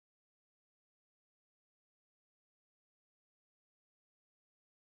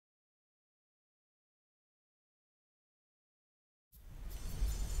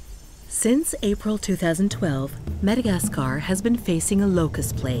Since April 2012, Madagascar has been facing a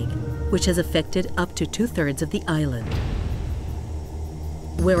locust plague, which has affected up to 2/3 of the island.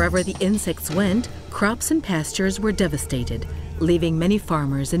 Wherever the insects went, crops and pastures were devastated, leaving many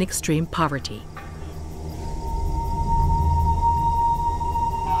farmers in extreme poverty.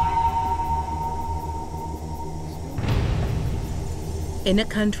 In a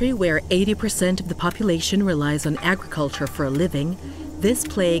country where 80% of the population relies on agriculture for a living, this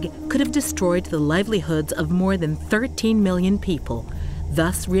plague could have destroyed the livelihoods of more than 13 million people,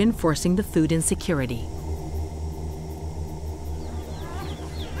 thus reinforcing the food insecurity.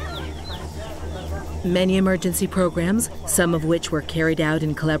 Many emergency programs, some of which were carried out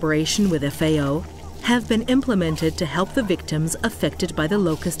in collaboration with FAO, have been implemented to help the victims affected by the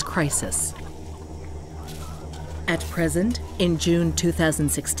locust crisis. At present, in June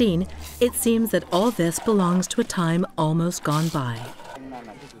 2016, it seems that all this belongs to a time almost gone by.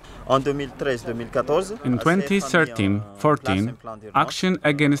 In 2013-14, Action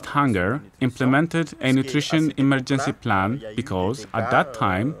Against Hunger implemented a nutrition emergency plan because, at that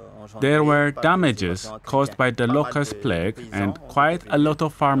time, there were damages caused by the locust plague and quite a lot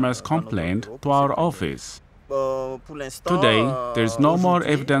of farmers complained to our office. Today, there is no more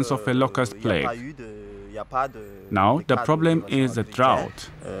evidence of a locust plague. Now, the problem is the drought.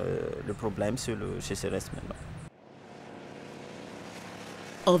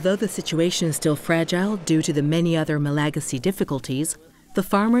 Although the situation is still fragile due to the many other Malagasy difficulties, the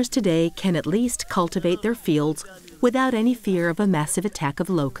farmers today can at least cultivate their fields without any fear of a massive attack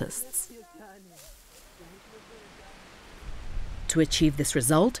of locusts. To achieve this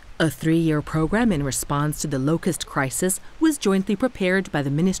result, a 3-year program in response to the locust crisis was jointly prepared by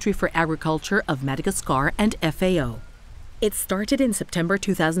the Ministry for Agriculture of Madagascar and FAO. It started in September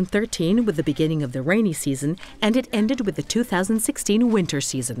 2013 with the beginning of the rainy season, and it ended with the 2016 winter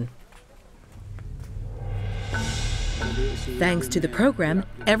season. Thanks to the program,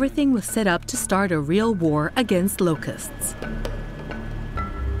 everything was set up to start a real war against locusts.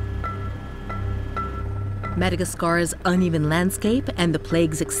 Madagascar's uneven landscape and the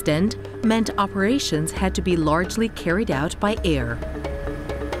plague's extent meant operations had to be largely carried out by air.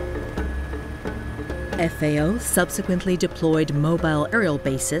 FAO subsequently deployed mobile aerial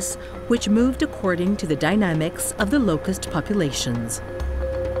bases, which moved according to the dynamics of the locust populations.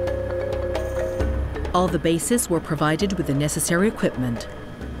 All the bases were provided with the necessary equipment.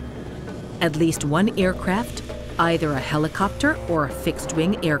 At least one aircraft, either a helicopter or a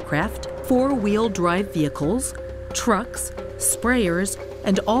fixed-wing aircraft, 4-wheel drive vehicles, trucks, sprayers,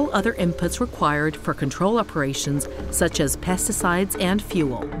 and all other inputs required for control operations such as pesticides and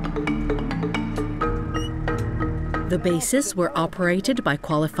fuel. The bases were operated by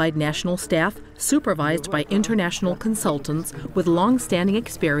qualified national staff, supervised by international consultants with long-standing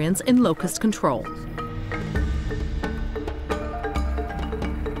experience in locust control.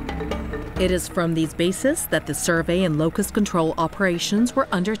 It is from these bases that the survey and locust control operations were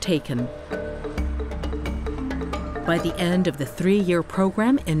undertaken. By the end of the 3-year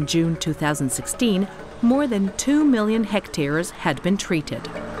program in June 2016, more than 2 million hectares had been treated.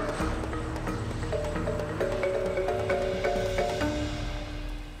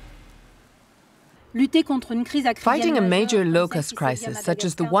 Fighting a major locust crisis, such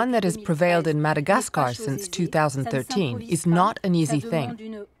as the one that has prevailed in Madagascar since 2013, is not an easy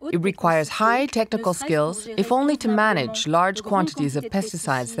thing. It requires high technical skills, if only to manage large quantities of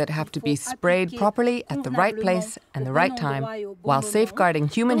pesticides that have to be sprayed properly at the right place and the right time, while safeguarding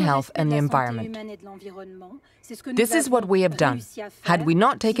human health and the environment. This is what we have done. Had we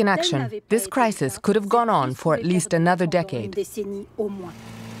not taken action, this crisis could have gone on for at least another decade.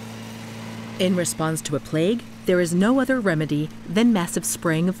 In response to a plague, there is no other remedy than massive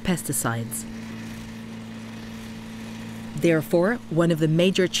spraying of pesticides. Therefore, one of the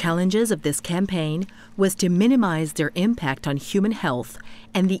major challenges of this campaign was to minimize their impact on human health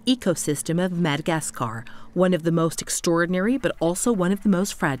and the ecosystem of Madagascar, one of the most extraordinary but also one of the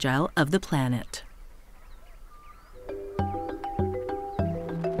most fragile of the planet.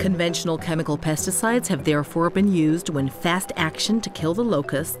 Conventional chemical pesticides have therefore been used when fast action to kill the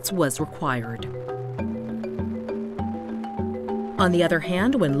locusts was required. On the other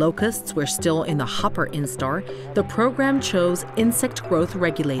hand, when locusts were still in the hopper instar, the program chose insect growth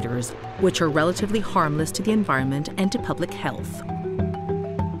regulators, which are relatively harmless to the environment and to public health.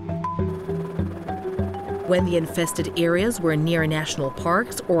 When the infested areas were near national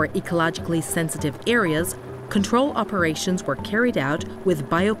parks or ecologically sensitive areas, control operations were carried out with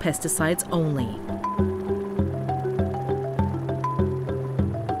biopesticides only.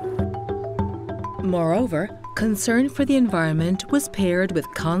 Moreover, Concern for the environment was paired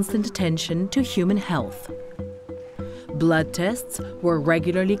with constant attention to human health. Blood tests were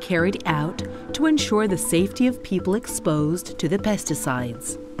regularly carried out to ensure the safety of people exposed to the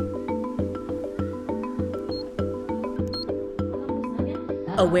pesticides.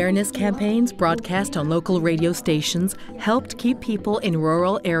 Awareness campaigns broadcast on local radio stations helped keep people in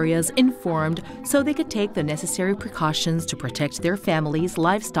rural areas informed so they could take the necessary precautions to protect their families,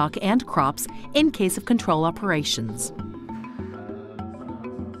 livestock, and crops in case of control operations.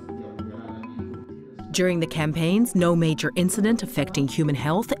 During the campaigns, no major incident affecting human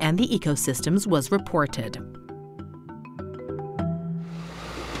health and the ecosystems was reported.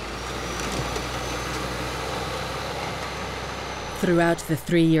 Throughout the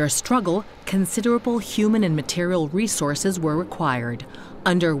 3-year struggle, considerable human and material resources were required,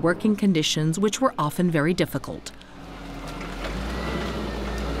 under working conditions which were often very difficult.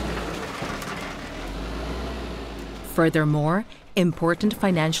 Furthermore, important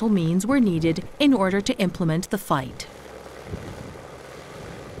financial means were needed in order to implement the fight.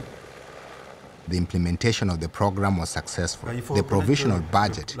 The implementation of the program was successful. The provisional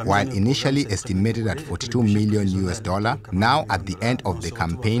budget, while initially estimated at $42 million, now at the end of the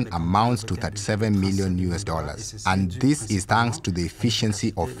campaign amounts to $37 million, and this is thanks to the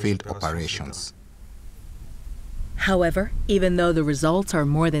efficiency of field operations. However, even though the results are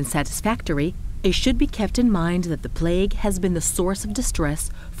more than satisfactory, it should be kept in mind that the plague has been the source of distress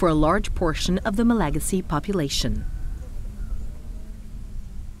for a large portion of the Malagasy population.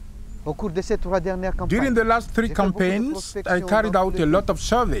 During the last 3 campaigns, I carried out a lot of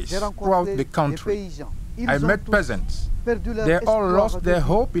surveys throughout the country. I met peasants. They all lost their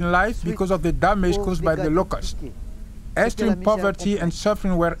hope in life because of the damage caused by the locust. Extreme poverty and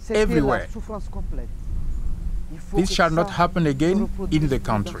suffering were everywhere. This shall not happen again in the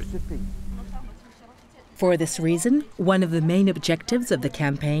country. For this reason, one of the main objectives of the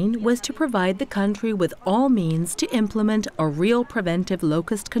campaign was to provide the country with all means to implement a real preventive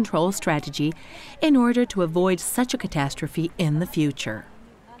locust control strategy in order to avoid such a catastrophe in the future.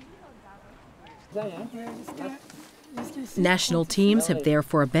 National teams have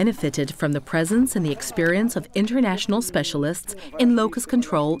therefore benefited from the presence and the experience of international specialists in locust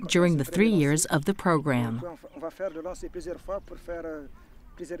control during the 3 years of the program.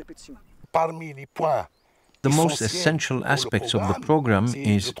 The most essential aspects of the program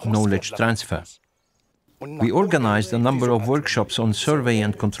is knowledge transfer. We organized a number of workshops on survey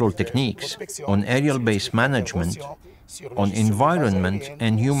and control techniques, on aerial-based management, on environment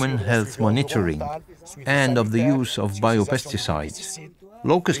and human health monitoring, and of the use of biopesticides.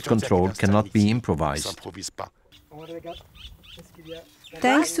 Locust control cannot be improvised.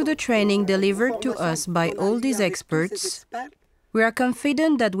 Thanks to the training delivered to us by all these experts, we are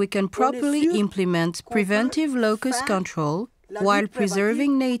confident that we can properly implement preventive locust control while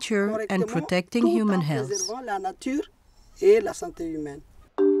preserving nature and protecting human health.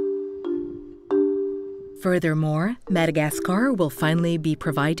 Furthermore, Madagascar will finally be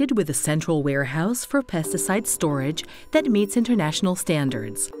provided with a central warehouse for pesticide storage that meets international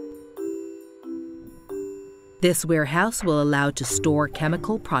standards. This warehouse will allow to store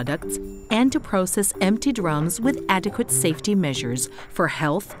chemical products and to process empty drums with adequate safety measures for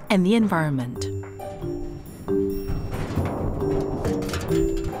health and the environment.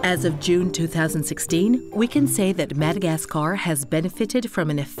 As of June 2016, we can say that Madagascar has benefited from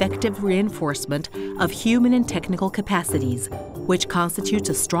an effective reinforcement of human and technical capacities, which constitutes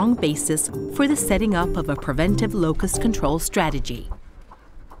a strong basis for the setting up of a preventive locust control strategy.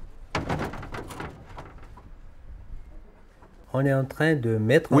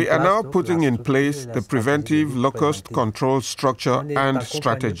 We are now putting in place the preventive locust control structure and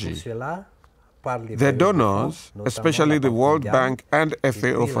strategy. The donors, especially the World Bank and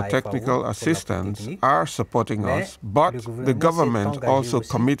FAO for technical assistance, are supporting us, but the government also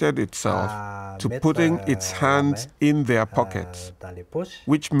committed itself to putting its hands in their pockets,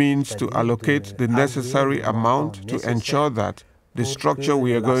 which means to allocate the necessary amount to ensure that the structure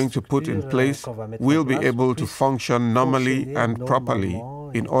we are going to put in place will be able to function normally and properly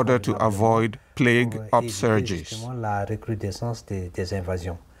in order to avoid plague upsurges.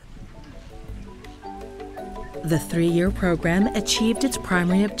 The 3-year program achieved its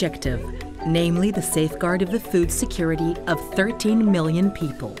primary objective, namely the safeguard of the food security of 13 million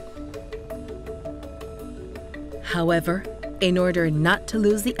people. However, in order not to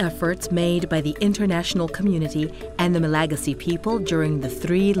lose the efforts made by the international community and the Malagasy people during the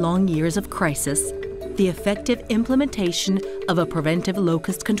 3 long years of crisis, the effective implementation of a preventive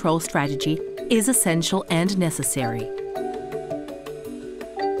locust control strategy is essential and necessary.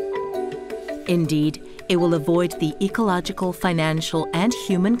 Indeed, it will avoid the ecological, financial, and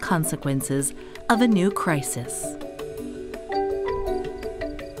human consequences of a new crisis.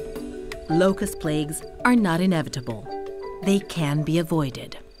 Locust plagues are not inevitable. They can be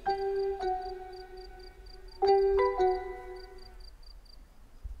avoided.